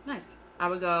 I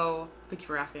would go, thank you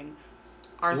for asking,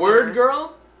 Arthur. Word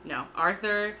Girl? No.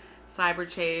 Arthur, Cyber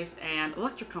Chase, and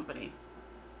Electric Company.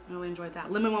 I really enjoyed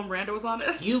that. Lin-Manuel Miranda was on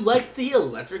it. You liked the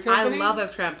Electric Company? I love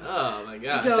Electric Company. Oh my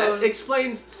god. He goes- that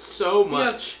explains so much.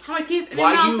 He goes, how many teeth?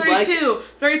 Why Now you 32.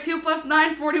 32 plus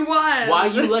 9, 41. Why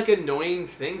you like annoying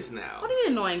things now? What do you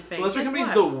mean annoying things? Electric Like Company's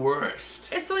what? the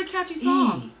worst. It's so many catchy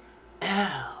songs.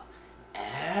 Dad.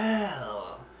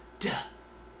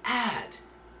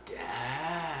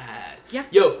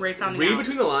 Yes. Yo, great sounding Read out.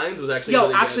 Between the Lines was actually Yo,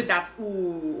 really actually, good.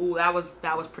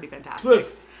 that was pretty fantastic.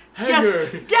 Cliff.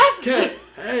 hanger. Yes. Can't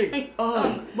hang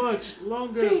on much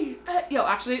longer. See, yo,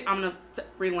 actually, I'm gonna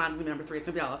Reading Lines is gonna be number 3. It's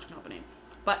gonna be Our Electric Company.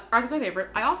 But Arthur's my favorite.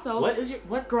 I also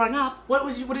What? growing up. What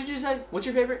did you say? What's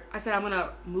your favorite? I said I'm gonna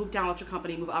move down Electric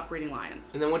Company, move up Reading Lions.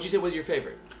 And then what you said was your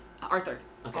favorite? Arthur.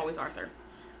 Okay. Always Arthur.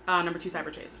 Number 2,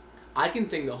 Cyber Chase. I can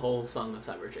sing the whole song of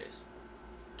Cyber Chase.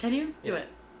 Can you do Yeah. it?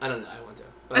 I don't know. I want to.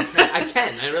 But I can. I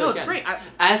can. I really No, it's can. great.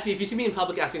 Ask me if you see me in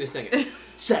public. Ask me to sing it.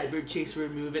 Cyber Chase, we're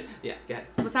moving. Yeah, go ahead.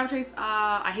 So with Cyber Chase,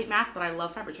 I hate math, but I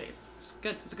love Cyber Chase. It's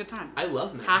good. It's a good time. I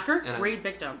love math. Hacker, and great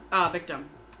victim. Victim.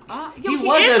 He is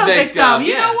was a victim.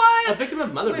 You know what? A victim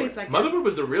of Wait a Motherboard. second. Motherboard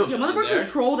was the real Yeah, villain Motherboard there.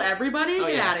 controlled everybody. Oh,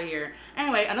 Get yeah. out of here.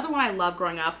 Anyway, another one I loved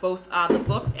growing up, both the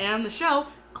books and the show,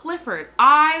 Clifford.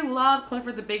 I love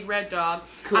Clifford the Big Red Dog.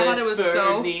 I thought it was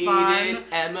so needed fun.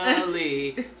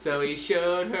 Emily, so he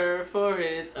showed her for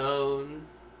his own.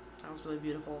 That was really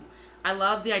beautiful. I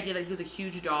love the idea that he was a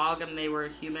huge dog and they were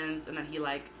humans, and then he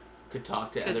Could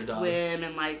talk to could other dogs. swim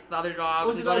and the other dogs What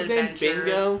was would the go on dog's name? adventures.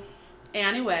 Bingo?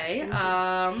 Anyway,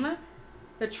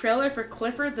 the trailer for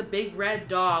Clifford the Big Red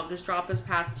Dog just dropped this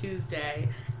past Tuesday,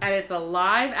 and it's a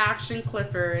live-action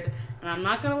Clifford, and I'm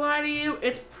not gonna lie to you,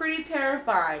 it's pretty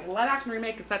terrifying. The live-action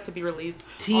remake is set to be released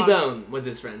T-Bone was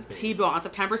his friend's name. T-Bone on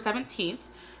September 17th,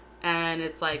 and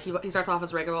it's like, he starts off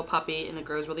as a regular puppy, and then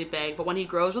grows really big, but when he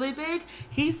grows really big,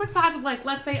 he's the size of,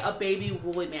 let's say, a baby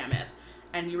woolly mammoth.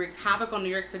 And he wreaks havoc on New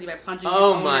York City by plunging his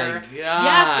owner, my gosh.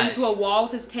 yes, into a wall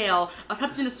with his tail,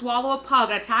 attempting to swallow a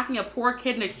pug, and attacking a poor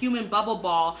kid in a human bubble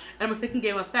ball in a mistaken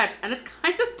game of fetch. And it's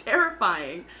kind of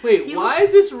terrifying. Wait, He why looks-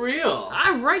 is this real?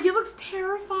 Right, he looks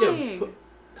terrifying.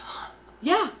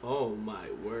 Yeah. Oh my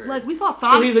word. We thought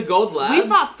Sonic. So he's a gold lab? We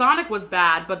thought Sonic was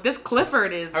bad, but this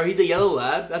Clifford is. Or he's a yellow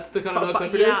lab? That's the kind of dog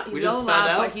Clifford yeah, is? he's We yellow just lab, found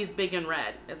out? but he's big and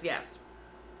red. Yes.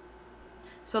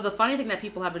 So the funny thing that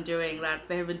people have been doing,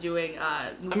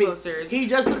 movie posters he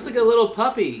just looks like a little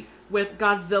puppy. with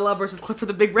Godzilla versus Clifford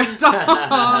the Big Red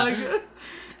Dog.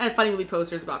 And funny movie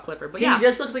posters about Clifford. But yeah. He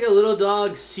just looks like a little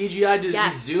dog CGI to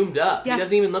Yes. be zoomed up. Yes. He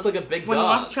doesn't even look like a big when you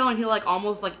dog. watch the trailer and he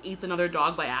almost eats another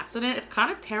dog by accident, it's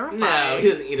kind of terrifying. No, he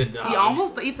doesn't eat a dog. He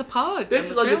almost eats a pug. This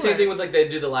in is like the same trailer. thing with they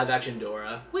do the live action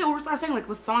Dora. Wait, I was saying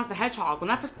with Sonic the Hedgehog, when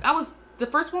the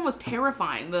first one was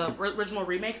terrifying. The original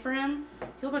remake for him,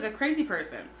 he looked like a crazy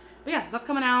person. But yeah, that's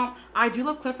coming out. I do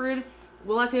love Clifford.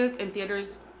 Will I see this in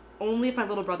theaters? Only if my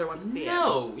little brother wants to see it.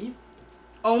 No.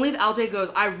 Only if LJ goes,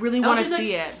 I really want to LJ's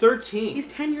see like it. 13. He's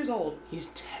 10 years old. He's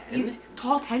 10? He's a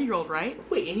tall 10-year-old, right?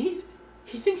 Wait, and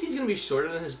he thinks he's going to be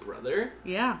shorter than his brother?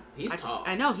 Yeah. He's tall.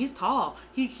 I know, he's tall.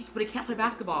 But he can't play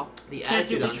basketball. The Can't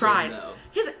attitude do on it. He tried. him, though.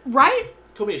 He's right?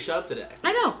 Told me to shut up today.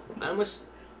 I know. I almost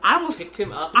I almost picked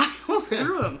him up. I almost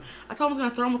threw him. I thought I was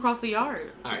gonna throw him across the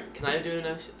yard. Alright, can I do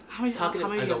another? How many I do you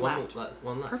got have one left?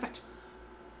 one left. Perfect.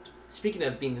 Speaking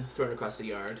of being thrown across the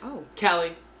yard, Oh,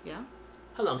 Callie, yeah.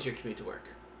 how long's your commute to work?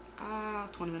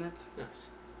 20 minutes. Nice.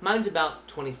 Mine's about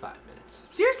 25 minutes.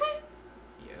 Seriously?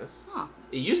 Yes. Huh.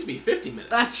 It used to be 50 minutes.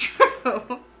 That's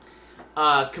true.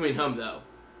 Coming home though.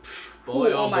 Boy,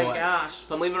 Ooh, oh my boy. gosh.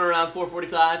 If I'm leaving around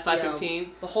 4:45, 5:15.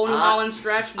 The whole New Holland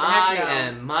stretch. I heck no.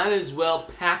 am. Might as well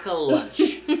pack a lunch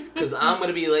because I'm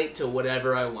gonna be late to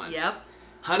whatever I want. Yep.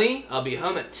 Honey, I'll be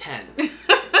home at 10.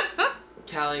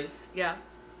 Callie, Yeah.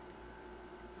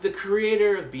 the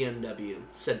creator of BMW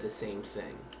said the same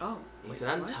thing. Oh. He said,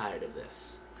 "I'm tired of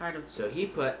this." Tired of. So he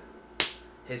put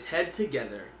his head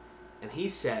together, and he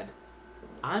said,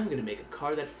 "I'm gonna make a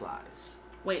car that flies."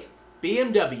 Wait.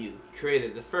 BMW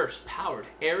created the first powered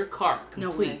air car No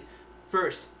complete way.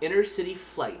 first intercity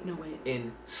flight No way.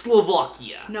 in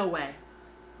Slovakia. No way.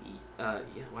 Yeah,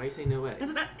 why are you saying no way?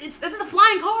 It's a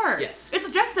flying car. Yes. It's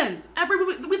the Jetsons. Every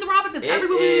movie with the Robinsons. It Every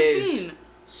movie we've is seen.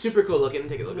 super cool looking.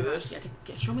 Take a look at this.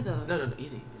 Yeah, show me the. No,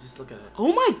 easy. Just look at it.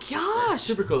 Oh my It's gosh.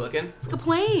 super cool looking. It's like a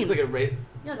plane. It's like a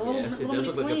yeah, like a little, yes, it little does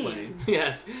look mini like a plane.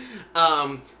 Yes.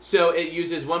 So it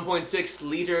uses 1.6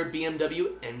 liter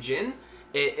BMW engine.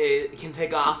 It can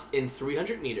take off in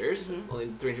 300 meters. Mm-hmm. Only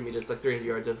 300 meters, like 300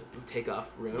 yards of takeoff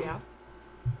room. Yeah.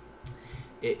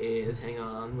 It is. Hang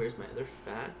on. Where's my other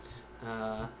fact?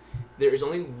 There is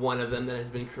only one of them that has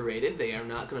been created. They are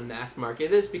not going to mass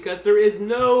market this because there is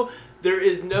no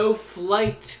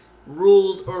flight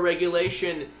rules or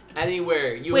regulation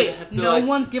anywhere. You would Wait, have to, no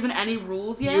one's given any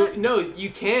rules yet? you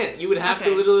can't. You would have to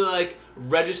Okay. literally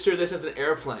register this as an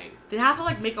airplane. They have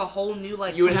to make a whole new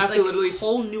You would have to literally-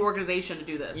 whole new organization to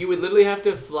do this. You would literally have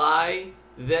to fly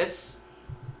this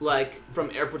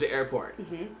from airport to airport.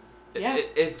 Mm-hmm. Yeah.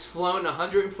 It's flown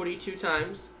 142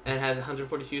 times and has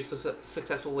 142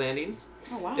 successful landings.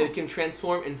 Oh, wow. It can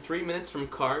transform in 3 minutes from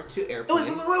car to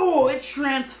airplane. Oh, it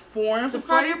transforms It's a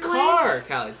from flying car,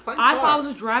 Callie. It's a flying I car. thought it was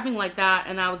just driving like that,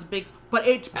 and that was big. But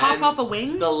it pops And out the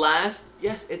wings?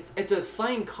 It's a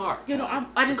flying car. You know,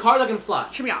 It's a car that can fly.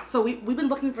 Hear me out. So we've been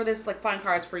looking for this, like, flying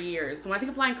cars for years. So when I think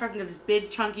of flying cars, I think of these big,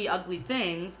 chunky, ugly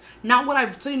things. Not what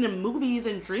I've seen in movies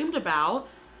and dreamed about.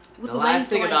 With The last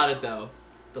thing about it, though,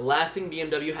 the last thing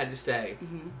BMW had to say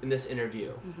in this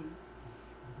interview,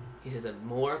 he says a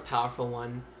more powerful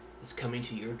one is coming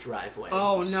to your driveway.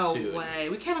 Oh, no soon. way.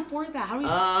 We can't afford that. How do we...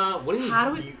 What do you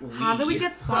mean? How do we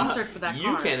get sponsored for that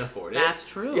You car? can't afford it. That's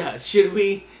true. Yeah, should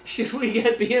we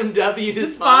get BMW to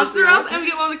sponsor us and we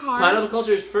get one of the cars? Pineapple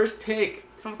Culture's first take.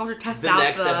 Pineapple Culture test The out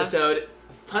next episode,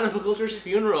 Pineapple Culture's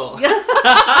funeral.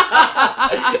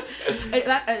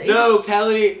 No,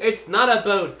 Kelly, it's not a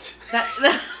boat.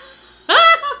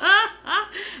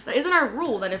 That isn't our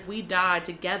rule that if we die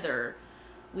together,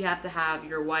 we have to have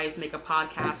your wife make a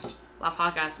podcast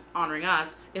honoring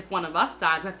us. If one of us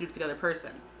dies, we have to do it to the other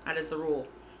person. That is the rule.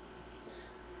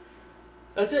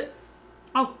 That's it.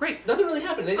 Oh, great. Nothing really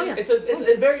happened. Oh, yeah. It's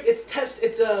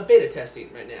beta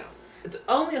testing right now. It's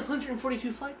only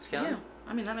 142 flights, Kelly.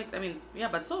 Yeah.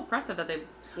 But it's so impressive that they've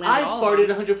landed I've all farted of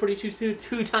them. 142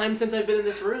 two times since I've been in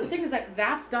this room. The thing is that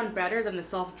that's done better than the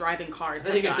self-driving cars.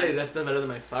 I think I said that's not better than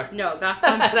my farts. No, that's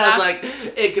done. And I was like,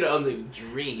 it could only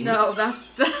dream. No,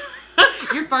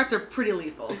 your farts are pretty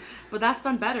lethal, but that's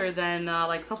done better than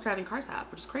like self-driving cars have,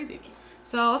 which is crazy.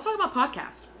 So let's talk about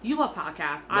podcasts. You love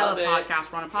podcasts. I love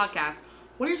podcasts. We're on a podcast.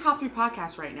 What are your top 3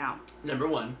 podcasts right now? Number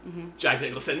 1, Jack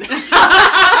Nicholson. What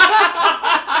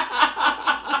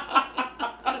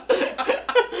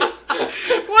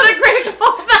a great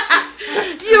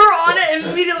callback! You were on it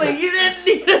immediately. You didn't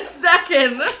need a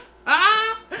second.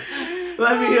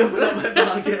 Let me open up my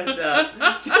podcast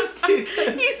app. Just to...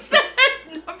 He said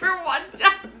number 1,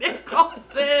 Jack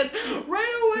Nicholson,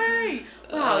 right away.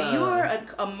 Wow, you are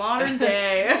a modern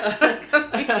day.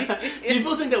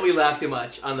 People think that we laugh too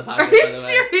much on the podcast. Are you by the way.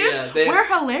 serious? Yeah, We're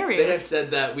hilarious. They have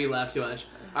said that we laugh too much.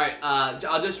 All right,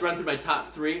 I'll just run through my top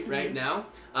 3 right now.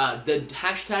 The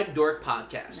hashtag Dork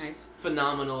Podcast. Nice.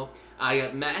 Phenomenal. I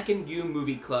got Mac and Goo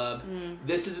Movie Club.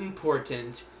 This is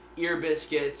Important. Ear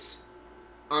Biscuits.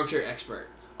 Armchair Expert.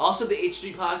 Also the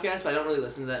H3 podcast, but I don't really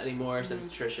listen to that anymore since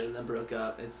Trisha and them broke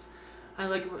up.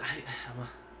 I'm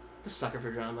a sucker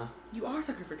for drama. You are a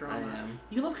sucker for drama. I am.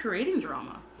 You love creating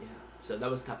drama. Yeah. So that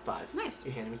was top 5. Nice.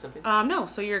 You handing me something? No.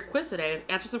 So your quiz today is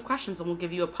answer some questions, and we'll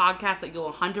give you a podcast that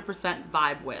you'll 100%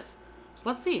 vibe with. So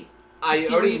let's see. I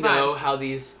already know how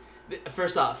these...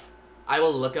 First off, I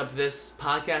will look up this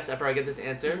podcast after I get this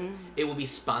answer. It will be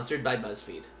sponsored by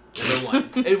BuzzFeed. Number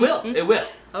 1. It will. It will.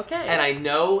 Okay. And I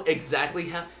know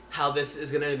exactly how this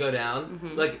is going to go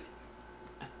down. Like,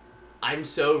 I'm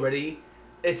so ready.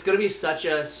 It's going to be such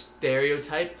a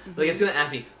stereotype. Like, it's going to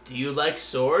ask me, do you like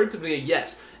swords? I'm going to go,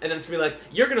 yes. And then it's going to be like,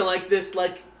 you're going to like this,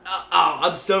 like...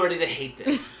 I'm so ready to hate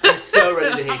this. I'm so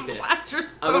ready to hate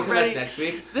this. I'm going to come back next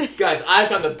week. Guys, I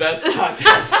found the best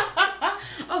podcast.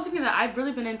 Oh, speaking of that, I've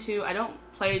really been into... I don't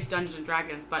play Dungeons &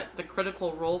 Dragons, but the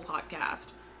Critical Role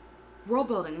podcast. World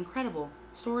building, incredible.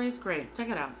 Stories, great. Check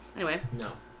it out. Anyway.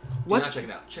 No. What? Do not check it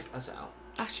out. Check us out.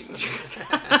 Actually, check us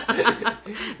out.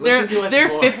 Listen to us they're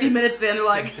more. 50 minutes in. They're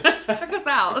like, check us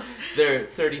out. They're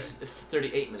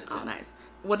 38 minutes in. Oh, nice.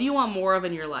 What do you want more of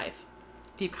in your life?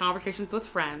 Deep conversations with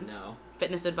friends? No.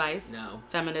 Fitness advice? No.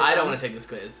 Feminism? I don't want to take this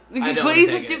quiz.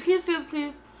 Please, just do it. Can you just do it,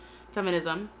 please?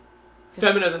 Feminism.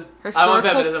 Feminism. I want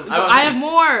feminism. I have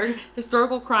more.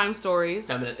 Historical crime stories.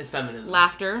 It's feminism.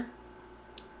 Laughter.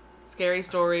 Scary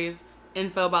stories.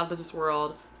 Info about the business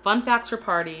world. Fun facts for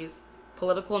parties.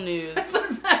 Political news.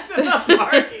 Fun facts about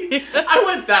parties. I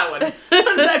want that one.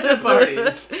 Fun facts at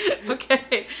parties.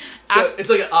 Okay. So it's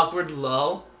like an awkward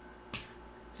lull.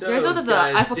 So, you guys know that the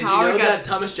guys, Eiffel Tower did you know gets... that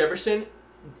Thomas Jefferson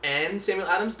and Samuel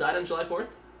Adams died on July 4th? Is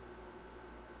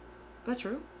that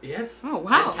true? Yes. Oh,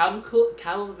 wow. And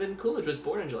Calvin Coolidge was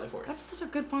born on July 4th. That's such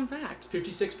a good fun fact.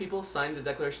 56 people signed the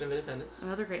Declaration of Independence.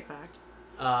 Another great fact.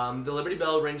 The Liberty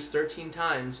Bell rings 13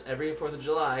 times every 4th of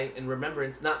July in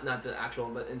remembrance, not the actual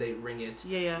one, but they ring it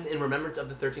in remembrance of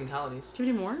the 13 colonies. Do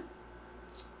you have any more?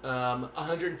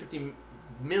 150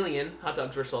 million hot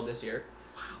dogs were sold this year.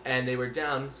 Wow. And they were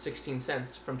down 16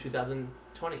 cents from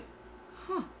 2020.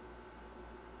 Huh.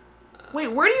 Wait,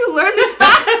 where do you learn these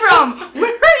facts from?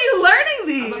 Where are you learning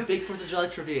these? I'm a big 4th of July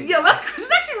trivia. Yeah, this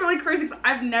is actually really crazy because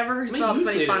I've never heard so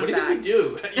many fun facts. What do you think we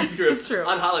do at youth group It's true.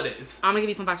 on holidays? I'm going to give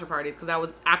you fun facts for parties because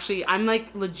I'm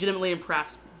like legitimately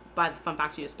impressed by the fun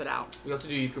facts you just spit out. We also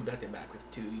do youth group back to back with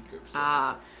 2 youth groups.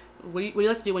 So. What do you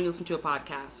like to do when you listen to a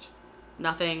podcast?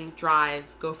 Nothing. Drive.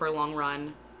 Go for a long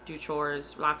run. Do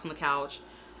chores. Relax on the couch.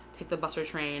 Take the bus or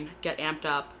train. Get amped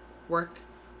up. Work.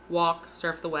 Walk.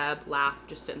 Surf the web. Laugh.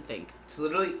 Just sit and think. It's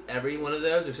literally every one of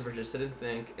those except for just sit and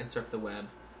think and surf the web.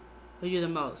 What do you do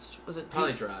the most? Was it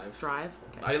Probably drive. Drive?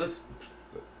 Okay. I listen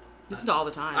to all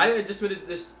the time. I just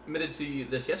admitted to you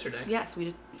this yesterday. Yes, we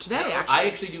did today, I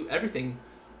actually do everything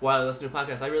while I listen to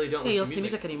podcasts. I really don't you listen to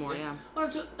music anymore, yeah. Well,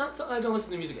 it's not that I don't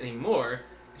listen to music anymore.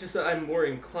 It's just that I'm more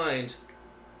inclined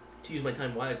to use my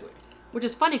time wisely. Which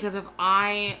is funny because if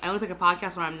I only pick a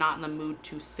podcast when I'm not in the mood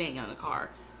to sing in the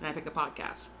car, then I pick a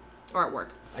podcast. Or at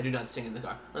work. I do not sing in the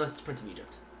car unless it's Prince of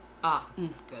Egypt.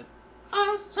 Good.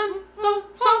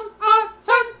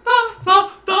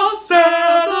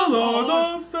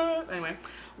 Anyway,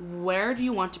 where do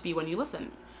you want to be when you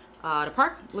listen? The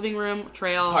park, living room,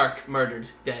 trail. Park, murdered,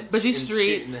 dead. Busy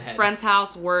street, in the head. friend's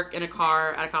house, work, in a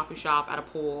car, at a coffee shop, at a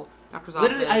pool, doctor's office.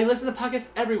 Literally, I listen to podcasts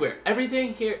everywhere.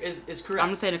 Everything here is correct. I'm going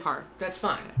to say in a car. That's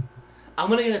fine. I'm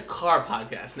going to get a car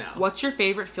podcast now. What's your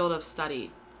favorite field of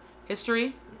study?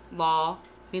 History, law,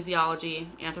 kinesiology,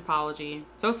 anthropology,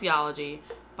 sociology,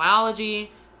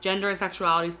 biology, gender and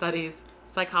sexuality studies,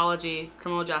 psychology,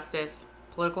 criminal justice,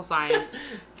 political science,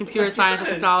 computer science or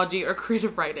technology, or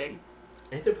creative writing?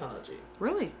 Anthropology.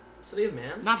 Really? Study of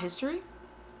man? Not history?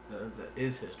 That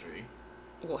is history.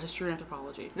 Well, history and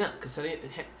anthropology. No, because and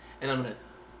I'm going to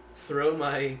throw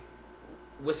my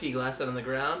whiskey glass out on the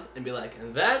ground and be like,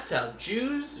 and that's how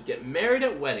Jews get married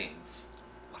at weddings.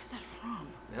 What is that from?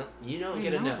 No, you don't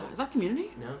get to know. Is that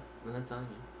Community? No, I'm not telling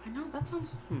you. I know, that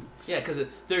sounds... Yeah, because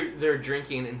they're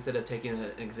drinking instead of taking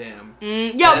an exam.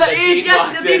 Yeah, that is...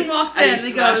 Yes, the Dean walks in and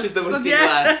he smashes the whiskey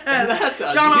glass. And that's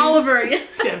how John Oliver, yes.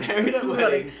 Get married at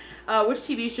weddings. Which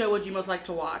TV show would you most like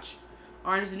to watch?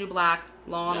 Orange is the New Black,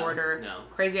 Law and Order, No.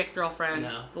 Crazy Ex-Girlfriend,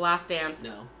 No. The Last Dance.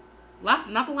 No.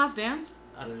 Not The Last Dance?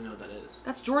 I don't even know what that is.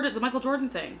 That's Jordan, the Michael Jordan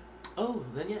thing. Oh,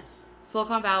 then yes.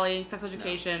 Silicon Valley, Sex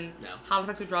Education, No. How to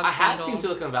Fix Your Drugs I have Scandal. seen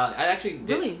Silicon Valley. I actually did.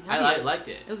 Really? I liked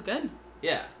it. It was good.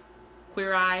 Yeah.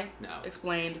 Queer Eye, No.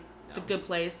 Explained. No. The Good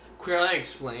Place. Queer Eye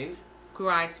Explained.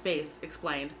 Queer Eye, Space,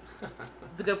 Explained.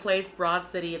 The Good Place, Broad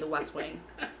City, The West Wing.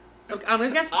 So I'm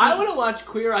gonna guess. I want to watch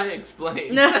Queer Eye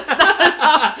Explained. No, that's not an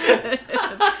option.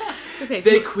 Okay,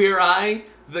 They Queer Eye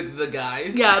the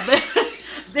guys. Yeah,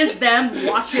 it's them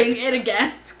watching it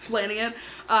again, explaining it.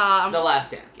 The Last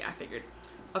Dance. Yeah, I figured.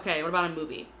 Okay, what about a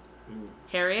movie?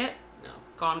 Harriet? No.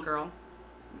 Gone Girl?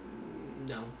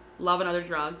 No. Love and Other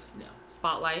Drugs? No.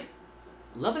 Spotlight?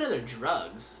 Love and Other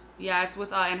Drugs. Yeah, it's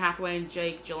with Anne Hathaway and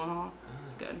Jake Gyllenhaal.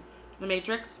 It's good. The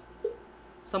Matrix?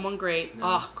 Someone Great. No.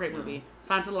 Oh, great movie.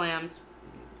 Silence of the Lambs.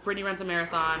 Brittany Rents a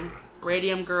Marathon.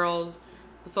 Radium Girls.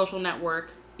 The Social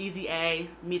Network. Easy A.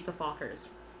 Meet the Fockers.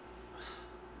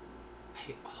 I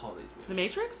hate all these movies. The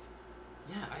Matrix?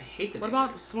 Yeah, I hate the What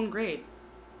Matrix. about Someone Great?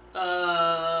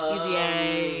 Easy Easy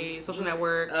A. Social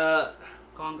Network.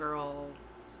 Gone Girl.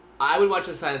 I would watch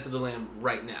The Silence of the Lamb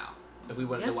right now if we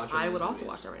wanted Yes, to watch. I would also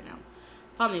watch that right now.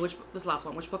 Finally, this last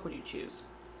one. Which book would you choose?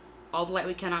 All the Light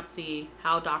We Cannot See,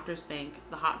 How Doctors Think,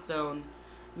 The Hot Zone,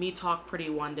 Me Talk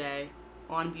Pretty One Day,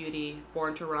 On Beauty,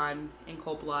 Born to Run, In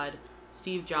Cold Blood,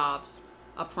 Steve Jobs,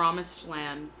 A Promised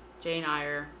Land, Jane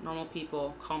Eyre, Normal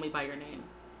People, Call Me by Your Name.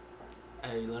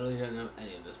 I literally don't know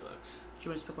any of those books. Do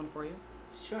you want me to pick one for you?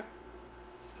 Sure.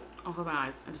 I'll close my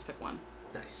eyes and just pick one.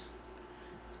 Nice.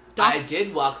 I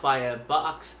did walk by a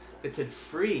box that said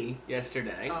free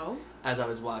yesterday. Oh. As I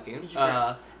was walking. Did you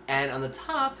grab? And on the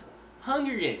top,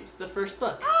 Hunger Games, the first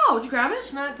book. Oh, did you grab it?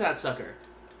 Snack that sucker.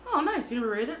 Oh, nice. You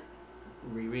never read it?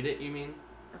 Reread it, you mean?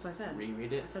 That's what I said.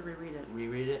 Reread I it? said reread it.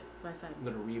 Reread it? That's what I said. I'm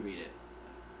gonna reread it.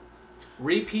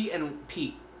 Repeat and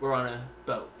Pete were on a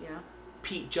boat. Yeah.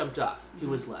 Pete jumped off. Who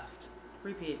was left?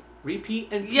 Repeat. Repeat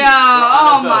and Pete Yeah. were on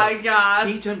Oh a boat. my gosh.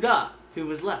 Pete jumped off. Who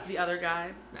was left? The other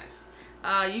guy. Nice.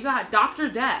 You got Dr.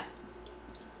 Death.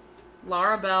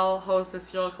 Laura Bell hosts a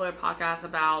serial killer podcast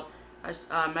about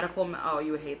medical. Oh,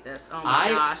 you would hate this. Oh my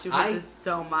gosh, you would hate this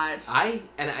so much. And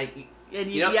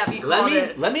you called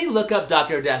it. Let me look up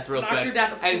Dr. Death real Dr. quick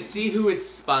Death, and see who it's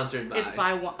sponsored by. It's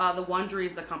by the Wondery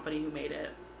is the company who made it.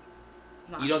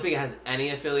 You don't think it has any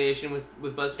affiliation with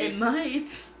BuzzFeed? It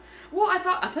might. Well, I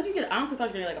thought you could. Honestly, thought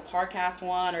you were gonna get like a podcast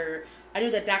one, or I knew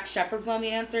that Dax Shepard was on the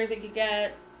answers that you could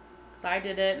get. Cause I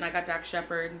did it, and I got Dax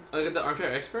Shepard. Oh, you got the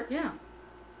Armchair Expert? Yeah.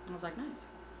 I was like, nice.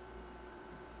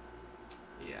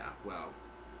 Yeah, well,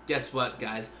 guess what,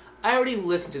 guys? I already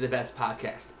listen to the best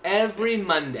podcast every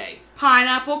Monday.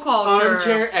 Pineapple Culture.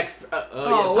 Armchair Expert.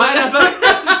 Oh, yeah,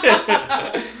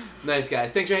 Pineapple Culture. Nice,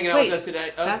 guys. Thanks for hanging out with us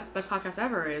today. Oh. That best podcast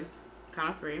ever is Count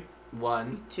of three.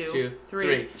 1, Two, 2, three.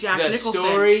 3. Jack the Nicholson.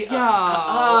 story. Yeah.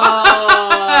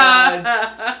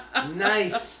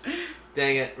 Nice.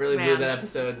 Dang it! Really blew Man. that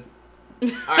episode.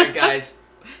 All right, guys.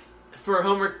 For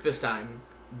homework this time,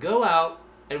 go out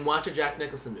and watch a Jack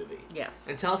Nicholson movie. Yes.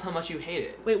 And tell us how much you hate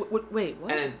it. Wait, what?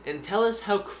 And tell us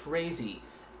how crazy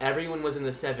everyone was in the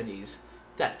 70s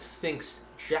that thinks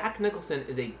Jack Nicholson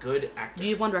is a good actor. Do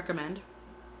you have one to recommend?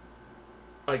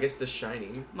 I guess The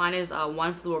Shining. Mine is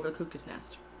One Flew Over the Cuckoo's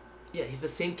Nest. Yeah, he's the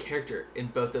same character in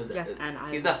both those. Yes, and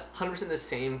he's the 100% the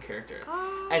same character,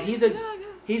 and yeah, I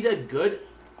guess.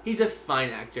 he's a fine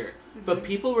actor. Mm-hmm. But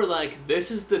people were like,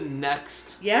 "This is the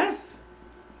next." Yes.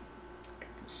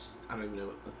 I don't even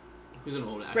know who's an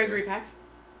old actor. Gregory Peck.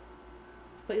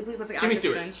 But it was like Jimmy Agatha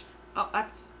Stewart. Finch. Oh,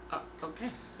 that's okay.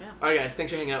 Yeah. All right, guys,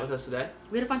 thanks for hanging out with us today.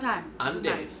 We had a fun time. I'm This is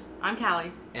Dave. nice. I'm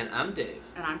Callie. And I'm Dave.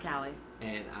 And I'm Callie.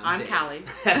 And I'm Dave. Callie.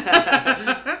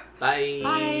 Bye.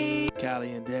 Bye.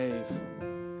 Callie and Dave.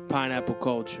 Pineapple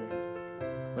culture.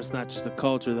 But it's not just a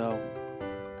culture, though.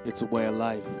 It's a way of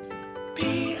life.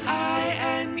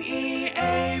 Pineapple.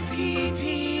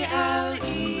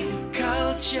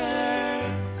 Culture.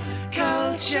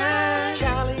 Culture.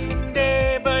 Callie and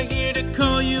Dave are here to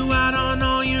call you out on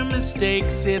all your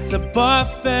mistakes. It's a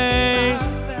buffet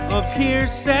of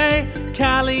hearsay.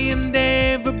 Callie and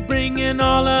Dave are bringing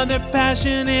all of their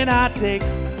passionate hot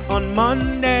takes on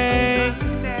Monday,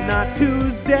 not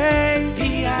Tuesday.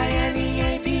 Pineapple.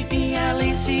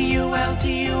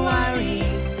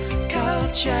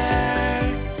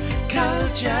 Culture.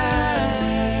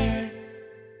 Culture.